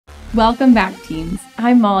Welcome back, teams.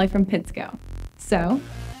 I'm Molly from Pittsco. So,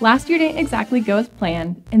 last year didn't exactly go as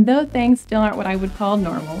planned, and though things still aren't what I would call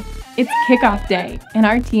normal, it's kickoff day, and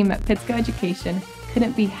our team at Pittsco Education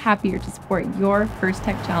couldn't be happier to support your first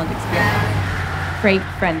tech challenge experience. Freight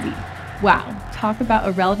Frenzy. Wow, talk about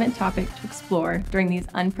a relevant topic to explore during these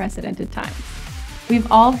unprecedented times. We've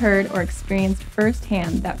all heard or experienced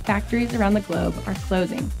firsthand that factories around the globe are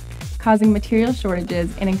closing, causing material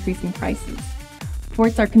shortages and increasing prices.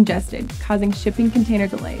 Ports are congested, causing shipping container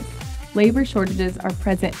delays. Labor shortages are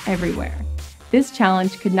present everywhere. This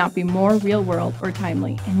challenge could not be more real-world or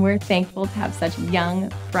timely, and we're thankful to have such young,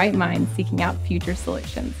 bright minds seeking out future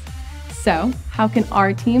solutions. So, how can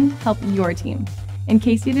our team help your team? In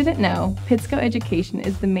case you didn't know, Pittsco Education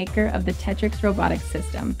is the maker of the TETRIX robotics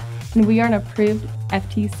system, and we are an approved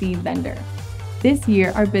FTC vendor. This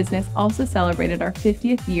year, our business also celebrated our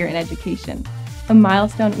 50th year in education, a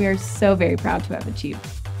milestone we are so very proud to have achieved.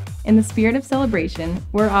 In the spirit of celebration,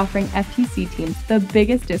 we're offering FTC teams the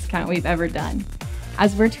biggest discount we've ever done.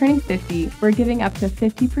 As we're turning 50, we're giving up to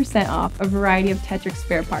 50% off a variety of TETRIX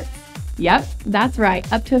spare parts. Yep, that's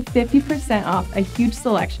right, up to 50% off a huge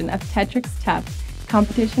selection of TETRIX tough,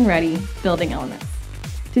 competition-ready building elements.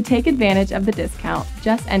 To take advantage of the discount,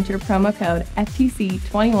 just enter promo code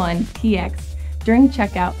FTC21TX during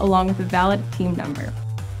checkout along with a valid team number.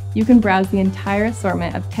 You can browse the entire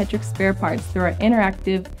assortment of TETRIX spare parts through our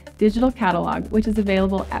interactive digital catalog, which is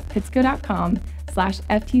available at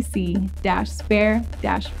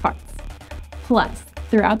pittsco.com/FTC-spare-parts. Plus,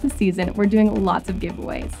 throughout the season, we're doing lots of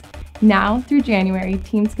giveaways. Now through January,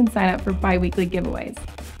 teams can sign up for biweekly giveaways.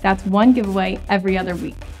 That's one giveaway every other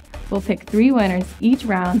week. We'll pick 3 winners each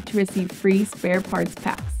round to receive free spare parts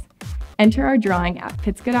packs. Enter our drawing at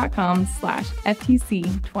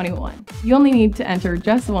pittsco.com/FTC21. You only need to enter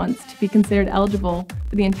just once to be considered eligible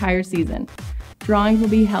for the entire season. Drawings will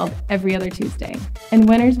be held every other Tuesday, and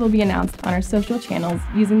winners will be announced on our social channels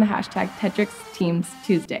using the hashtag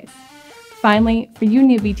TETRIXTeamsTuesdays. Finally, for you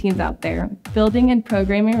newbie teams out there, building and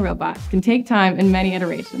programming a robot can take time and many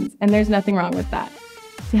iterations, and there's nothing wrong with that.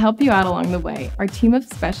 To help you out along the way, our team of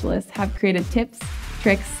specialists have created tips,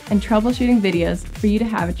 tricks, and troubleshooting videos for you to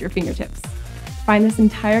have at your fingertips. Find this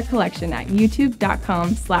entire collection at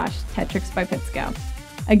youtube.com/TETRIX by Pittsco.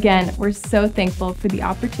 Again, we're so thankful for the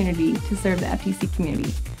opportunity to serve the FTC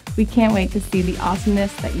community. We can't wait to see the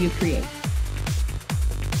awesomeness that you create.